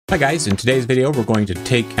Hi guys, in today's video we're going to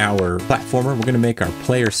take our platformer, we're going to make our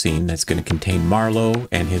player scene that's going to contain Marlowe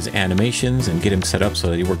and his animations and get him set up so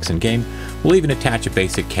that he works in game. We'll even attach a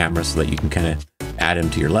basic camera so that you can kind of add him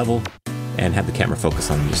to your level and have the camera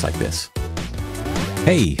focus on him just like this.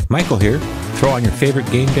 Hey, Michael here. Throw on your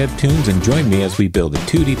favorite game dev tunes and join me as we build a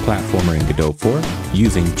 2D platformer in Godot 4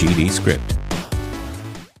 using GDScript.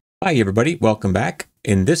 Hi everybody, welcome back.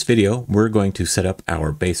 In this video, we're going to set up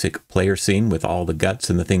our basic player scene with all the guts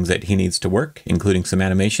and the things that he needs to work, including some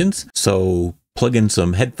animations. So plug in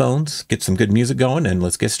some headphones, get some good music going, and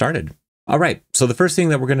let's get started. All right, so the first thing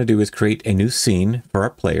that we're going to do is create a new scene for our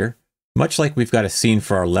player. Much like we've got a scene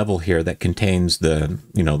for our level here that contains the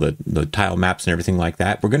tile maps and everything like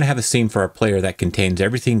that, we're going to have a scene for our player that contains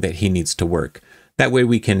everything that he needs to work. That way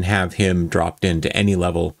we can have him dropped into any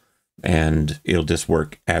level and it'll just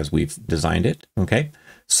work as we've designed it, okay?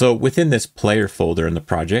 So within this player folder in the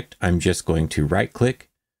project, I'm just going to right click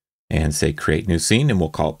and say create new scene, and we'll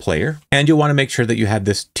call it player. And you'll want to make sure that you have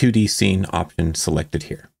this 2D scene option selected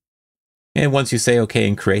here. And once you say okay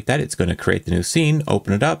and create that, it's going to create the new scene,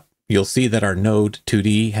 open it up. You'll see that our node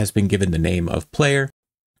 2D has been given the name of player.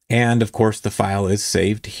 And of course the file is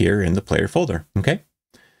saved here in the player folder, okay?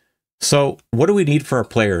 So what do we need for our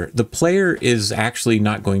player? The player is actually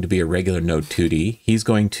not going to be a regular node 2D. He's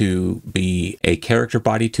going to be a character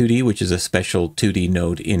body 2D, which is a special 2D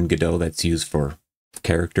node in Godot that's used for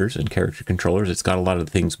characters and character controllers. It's got a lot of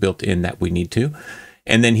the things built in that we need to.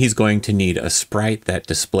 And then he's going to need a sprite that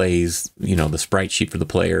displays, the sprite sheet for the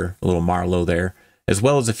player, a little Marlowe there, as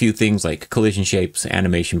well as a few things like collision shapes,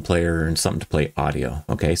 AnimationPlayer, and something to play audio.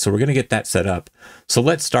 Okay, so we're going to get that set up. So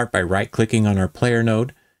let's start by right-clicking on our player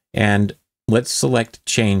node. And let's select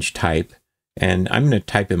change type, and I'm going to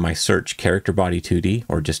type in my search character body 2D,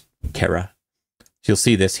 or just Kara. So you'll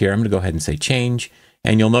see this here. I'm going to go ahead and say change,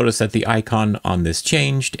 and you'll notice that the icon on this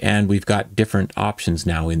changed, and we've got different options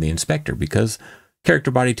now in the inspector because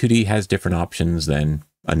character body 2D has different options than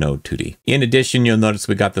a node 2D. In addition, you'll notice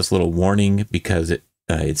we got this little warning because it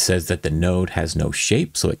says that the node has no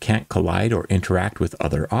shape, so it can't collide or interact with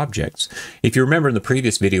other objects. If you remember in the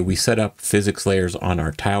previous video, we set up physics layers on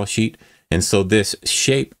our tile sheet, and so this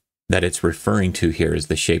shape that it's referring to here is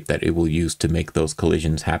the shape that it will use to make those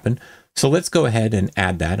collisions happen. So let's go ahead and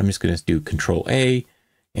add that. I'm just going to do Control A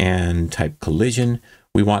and type collision.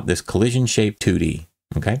 We want this collision shape 2D,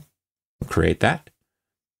 okay? We'll create that.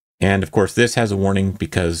 And of course, this has a warning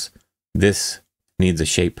because this needs a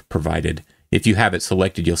shape provided. If you have it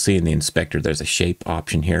selected, you'll see in the inspector, there's a shape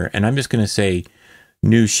option here. And I'm just going to say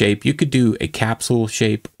new shape. You could do a capsule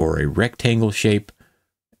shape or a rectangle shape.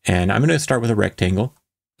 And I'm going to start with a rectangle.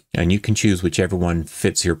 And you can choose whichever one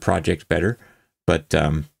fits your project better. But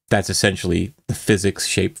that's essentially the physics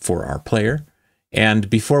shape for our player. And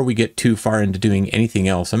before we get too far into doing anything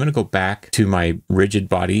else, I'm going to go back to my rigid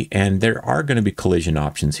body. And there are going to be collision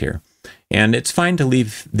options here. And it's fine to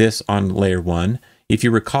leave this on layer 1. If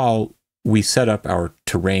you recall, we set up our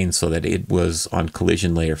terrain so that it was on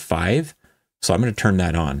collision layer 5. So I'm going to turn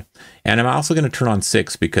that on. And I'm also going to turn on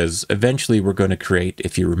 6 because eventually we're going to create,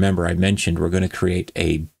 if you remember I mentioned, we're going to create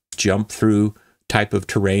a jump through type of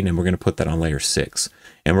terrain, and we're going to put that on layer 6.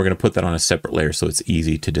 And we're going to put that on a separate layer so it's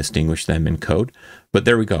easy to distinguish them in code. But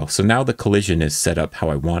there we go. So now the collision is set up how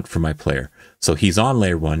I want for my player. So he's on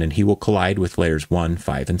layer 1 and he will collide with layers 1,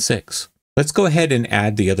 5, and 6. Let's go ahead and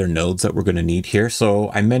add the other nodes that we're going to need here. So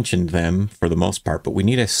I mentioned them for the most part, but we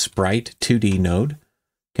need a sprite 2D node.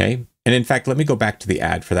 Okay. And in fact, let me go back to the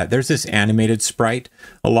ad for that. There's this animated sprite.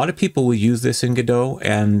 A lot of people will use this in Godot,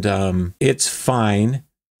 and it's fine.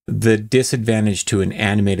 The disadvantage to an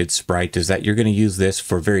animated sprite is that you're going to use this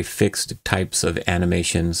for very fixed types of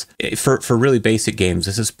animations. For really basic games,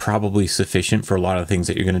 this is probably sufficient for a lot of things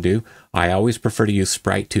that you're going to do. I always prefer to use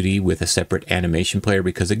Sprite 2D with a separate AnimationPlayer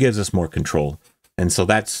because it gives us more control. And so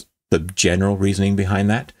that's the general reasoning behind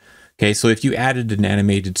that. Okay, so if you added an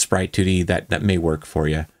animated Sprite 2D, that may work for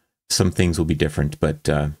you. Some things will be different, but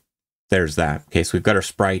there's that. Okay, so we've got our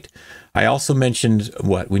sprite. I also mentioned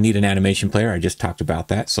we need an AnimationPlayer. I just talked about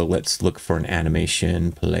that. So let's look for an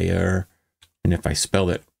AnimationPlayer. And if I spell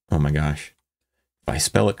it, oh my gosh, if I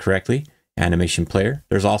spell it correctly, AnimationPlayer.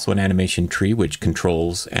 There's also an animation tree, which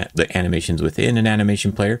controls the animations within an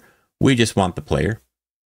AnimationPlayer. We just want the player.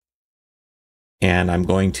 And I'm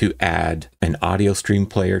going to add an audio stream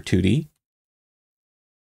player 2D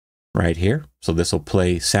right here. So this will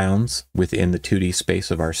play sounds within the 2D space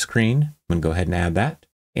of our screen. I'm going to go ahead and add that.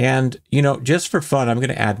 And, just for fun, I'm going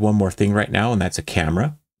to add one more thing right now, and that's a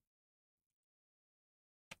camera.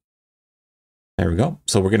 There we go.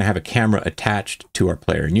 So we're going to have a camera attached to our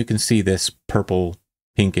player, and you can see this purple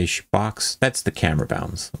pinkish box, that's the camera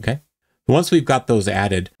bounds, okay? Once we've got those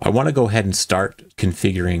added, I want to go ahead and start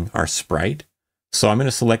configuring our sprite. So I'm going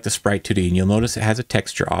to select the Sprite 2D, and you'll notice it has a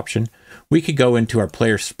texture option. We could go into our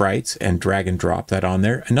player sprites and drag and drop that on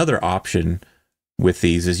there. Another option with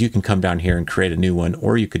these is you can come down here and create a new one,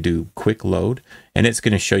 or you could do quick load, and it's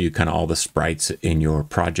going to show you kind of all the sprites in your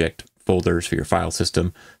project folders for your file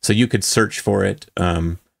system. So you could search for it.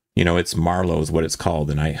 You know, it's Marlow is what it's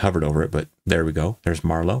called, and I hovered over it, but there we go. There's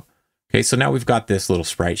Marlow. Okay, so now we've got this little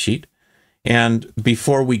sprite sheet. And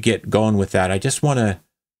before we get going with that, I just want to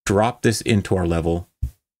drop this into our level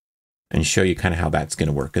and show you kind of how that's going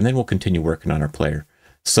to work. And then we'll continue working on our player.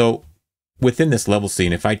 So within this level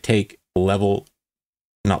scene, if I take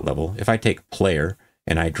if I take player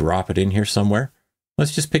and I drop it in here somewhere,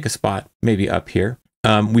 let's just pick a spot, maybe up here.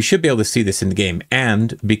 We should be able to see this in the game.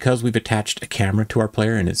 And because we've attached a camera to our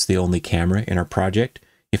player and it's the only camera in our project,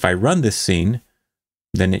 if I run this scene,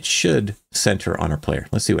 then it should center on our player.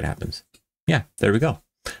 Let's see what happens. Yeah, there we go.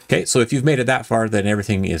 Okay, so if you've made it that far, then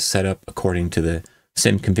everything is set up according to the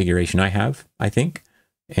sim configuration I have, I think.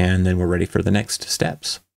 And then we're ready for the next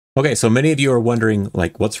steps. Okay, so many of you are wondering,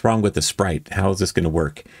 like, what's wrong with the sprite? How is this going to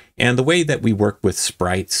work? And the way that we work with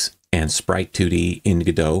sprites and Sprite 2D in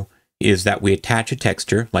Godot is that we attach a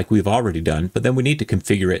texture like we've already done, but then we need to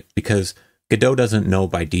configure it because Godot doesn't know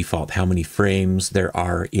by default how many frames there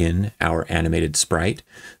are in our animated sprite.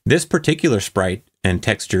 This particular sprite and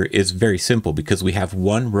texture is very simple because we have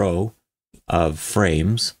one row of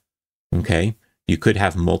frames, okay? You could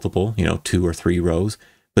have multiple, 2 or 3 rows,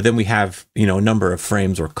 but then we have, a number of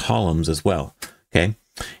frames or columns as well, okay?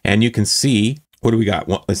 And you can see, what do we got?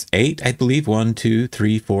 Well, it's 8, I believe. 1, 2,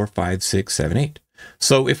 3, 4, 5, 6, 7, 8.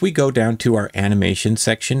 So if we go down to our animation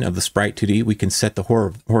section of the Sprite 2D, we can set the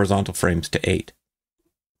horizontal frames to 8.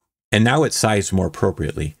 And now it's sized more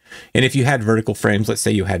appropriately. And if you had vertical frames, let's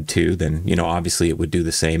say you had 2, then, obviously it would do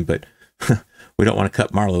the same, but we don't want to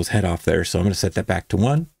cut Marlow's head off there. So I'm going to set that back to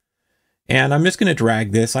 1. And I'm just going to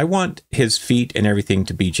drag this. I want his feet and everything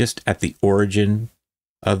to be just at the origin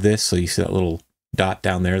of this. So you see that little dot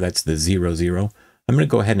down there, that's the 0, 0. I'm going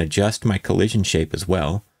to go ahead and adjust my collision shape as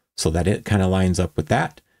well so that it kind of lines up with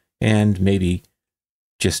that. And maybe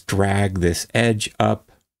just drag this edge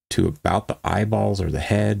up to about the eyeballs or the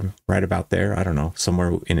head, right about there. I don't know,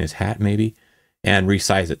 somewhere in his hat maybe, and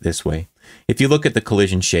resize it this way. If you look at the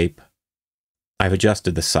collision shape, I've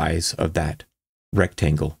adjusted the size of that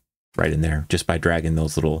rectangle right in there just by dragging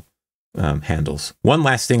those little handles. One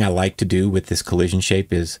last thing I like to do with this collision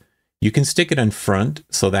shape is you can stick it in front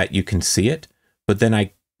so that you can see it, but then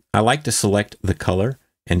I like to select the color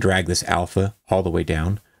and drag this alpha all the way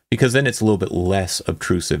down, because then it's a little bit less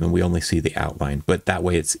obtrusive and we only see the outline, but that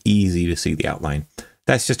way it's easy to see the outline.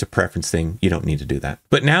 That's just a preference thing. You don't need to do that.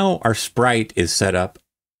 But now our sprite is set up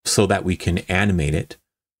so that we can animate it,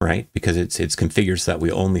 right? Because it's configured so that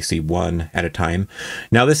we only see one at a time.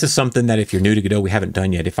 Now this is something that if you're new to Godot, we haven't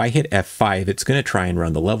done yet. If I hit F5, it's going to try and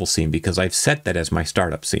run the level scene because I've set that as my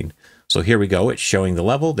startup scene. So here we go. It's showing the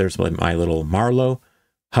level. There's my little Marlow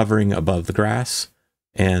hovering above the grass,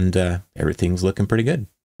 and everything's looking pretty good.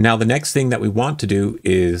 Now the next thing that we want to do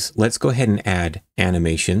is let's go ahead and add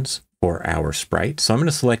animations for our sprite. So I'm going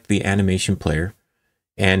to select the animation player,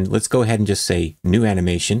 and let's go ahead and just say new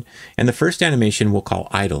animation. And the first animation we'll call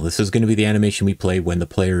idle. This is going to be the animation we play when the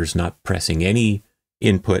player is not pressing any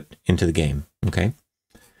input into the game, okay?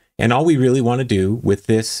 And all we really want to do with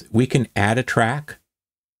this, we can add a track.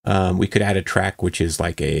 We could add a track which is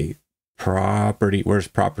like a property. Where's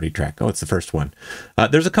property track? Oh, it's the first one.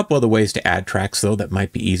 There's a couple other ways to add tracks though that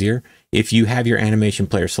might be easier. If you have your animation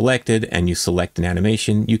player selected and you select an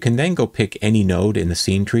animation, you can then go pick any node in the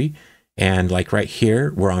scene tree. And like right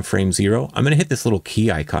here, we're on frame 0. I'm going to hit this little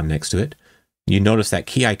key icon next to it. You notice that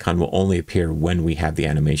key icon will only appear when we have the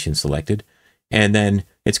animation selected. And then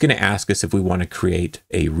it's going to ask us if we want to create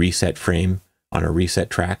a reset frame on a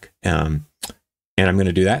reset track. And I'm going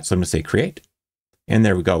to do that. So I'm going to say create. And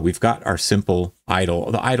there we go. We've got our simple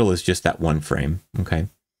idle. The idle is just that one frame. Okay.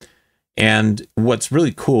 And what's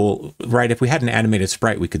really cool, right? If we had an animated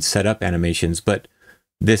sprite, we could set up animations, but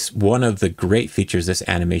one of the great features this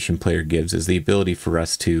animation player gives is the ability for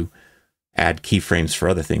us to add keyframes for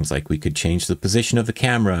other things. Like we could change the position of the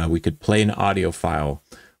camera. We could play an audio file.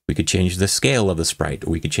 We could change the scale of the sprite,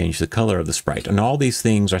 or we could change the color of the sprite. And all these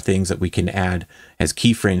things are things that we can add as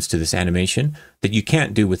keyframes to this animation that you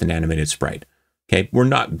can't do with an animated sprite. Okay, we're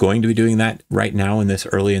not going to be doing that right now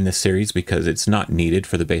early in this series because it's not needed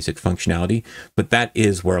for the basic functionality, but that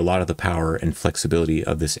is where a lot of the power and flexibility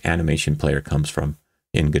of this animation player comes from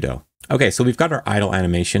in Godot. Okay, so we've got our idle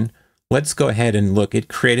animation. let's go ahead and look. It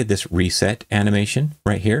created this reset animation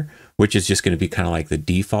right here, which is just going to be kind of like the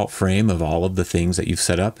default frame of all of the things that you've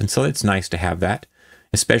set up. And so it's nice to have that,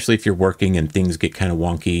 especially if you're working and things get kind of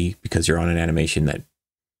wonky because you're on an animation that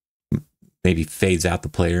maybe fades out the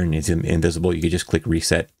player and is invisible. You can just click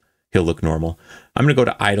reset. He'll look normal. I'm going to go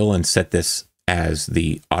to idle and set this as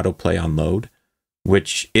the autoplay on load,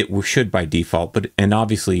 which it should by default, and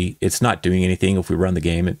obviously it's not doing anything. If we run the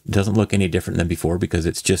game, it doesn't look any different than before because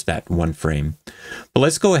it's just that one frame. But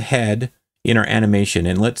let's go ahead in our animation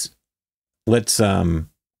and let's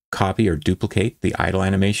copy or duplicate the idle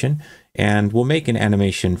animation, and we'll make an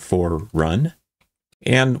animation for run.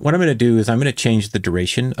 And what I'm going to do is I'm going to change the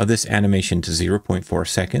duration of this animation to 0.4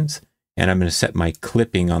 seconds, and I'm going to set my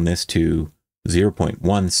clipping on this to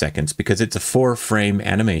 0.1 seconds because it's a 4-frame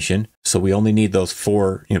animation. So we only need those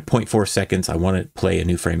 0.4 seconds. I want to play a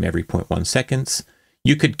new frame every 0.1 seconds.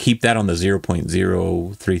 You could keep that on the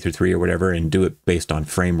 0.0333 or whatever and do it based on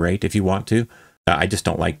frame rate if you want to. I just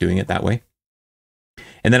don't like doing it that way.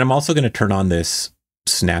 And then I'm also going to turn on this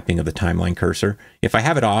snapping of the timeline cursor. If I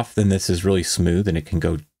have it off, then this is really smooth and it can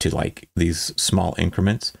go to like these small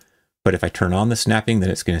increments. But if I turn on the snapping, then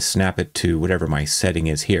it's going to snap it to whatever my setting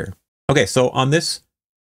is here. Okay, so on this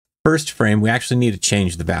first frame, we actually need to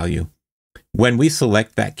change the value. When we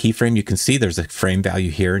select that keyframe, you can see there's a frame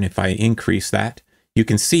value here. And if I increase that, you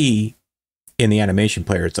can see in the animation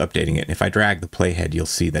player, it's updating it. And if I drag the playhead, you'll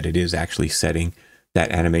see that it is actually setting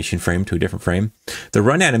that animation frame to a different frame. The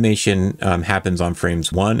run animation happens on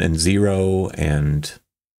frames 1 and 0 and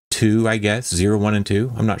 2, I guess. 0, 1, and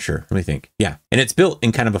 2. I'm not sure. Let me think. Yeah. And it's built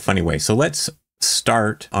in kind of a funny way. So let's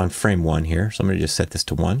start on frame 1 here. So I'm going to just set this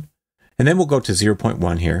to 1. And then we'll go to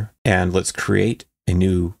 0.1 here. And let's create a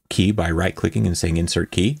new key by right-clicking and saying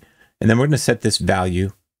Insert Key. And then we're going to set this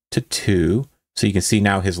value to 2. So you can see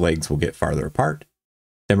now his legs will get farther apart.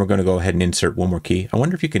 Then we're going to go ahead and insert one more key. I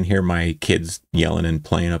wonder if you can hear my kids yelling and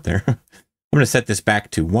playing up there. I'm going to set this back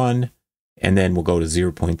to 1, and then we'll go to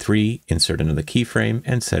 0.3, insert another keyframe,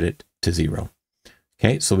 and set it to 0.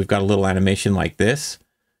 Okay, so we've got a little animation like this.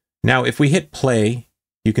 Now, if we hit play,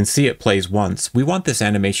 you can see it plays once. We want this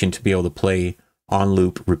animation to be able to play on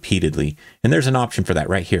loop repeatedly. And there's an option for that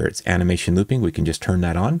right here. It's animation looping. We can just turn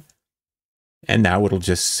that on. And now it'll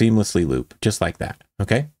just seamlessly loop, just like that.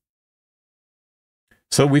 Okay.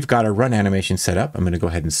 So we've got our run animation set up. I'm going to go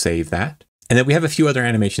ahead and save that. And then we have a few other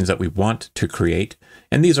animations that we want to create.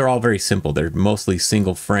 And these are all very simple. They're mostly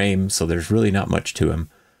single frame, so there's really not much to them.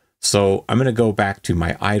 So I'm going to go back to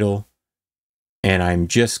my idle, and I'm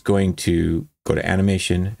just going to go to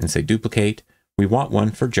animation and say duplicate. We want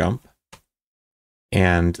one for jump.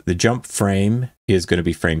 And the jump frame is going to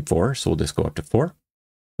be frame 4. So we'll just go up to 4,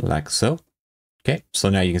 like so. Okay, so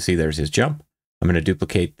now you can see there's his jump. I'm going to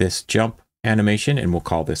duplicate this jump animation, and we'll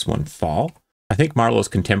call this one fall. I think Marlowe's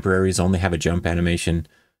contemporaries only have a jump animation,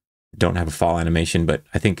 don't have a fall animation, but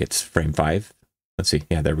I think it's frame 5. Let's see.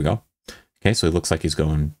 Yeah, there we go. Okay, so it looks like he's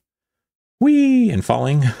going whee and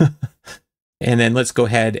falling. And then let's go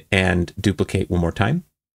ahead and duplicate one more time.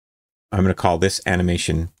 I'm going to call this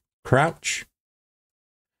animation crouch.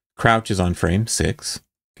 Crouch is on frame 6.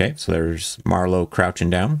 Okay, so there's Marlowe crouching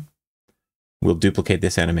down. We'll duplicate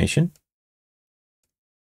this animation.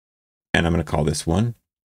 And I'm going to call this one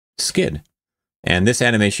skid. And this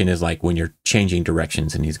animation is like when you're changing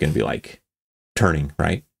directions and he's going to be like turning,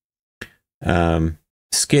 right?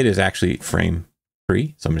 Skid is actually frame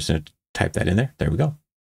 3. So I'm just going to type that in there. There we go.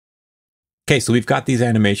 Okay, so we've got these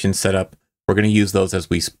animations set up. We're going to use those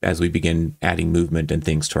as we begin adding movement and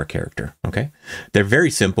things to our character. Okay, they're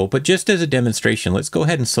very simple, but just as a demonstration, let's go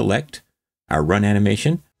ahead and select our run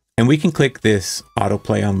animation. And we can click this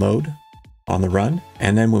autoplay on load on the run.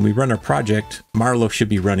 And then when we run our project, Marlowe should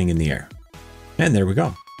be running in the air. And there we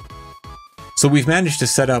go. So we've managed to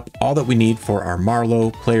set up all that we need for our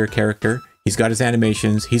Marlowe player character. He's got his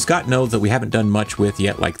animations. He's got nodes that we haven't done much with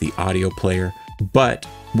yet, like the audio player, but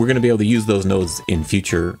we're going to be able to use those nodes in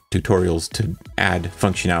future tutorials to add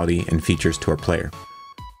functionality and features to our player.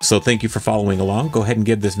 So thank you for following along. Go ahead and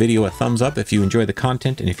give this video a thumbs up if you enjoy the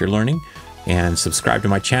content and if you're learning, and subscribe to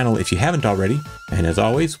my channel if you haven't already. And as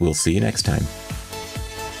always, we'll see you next time.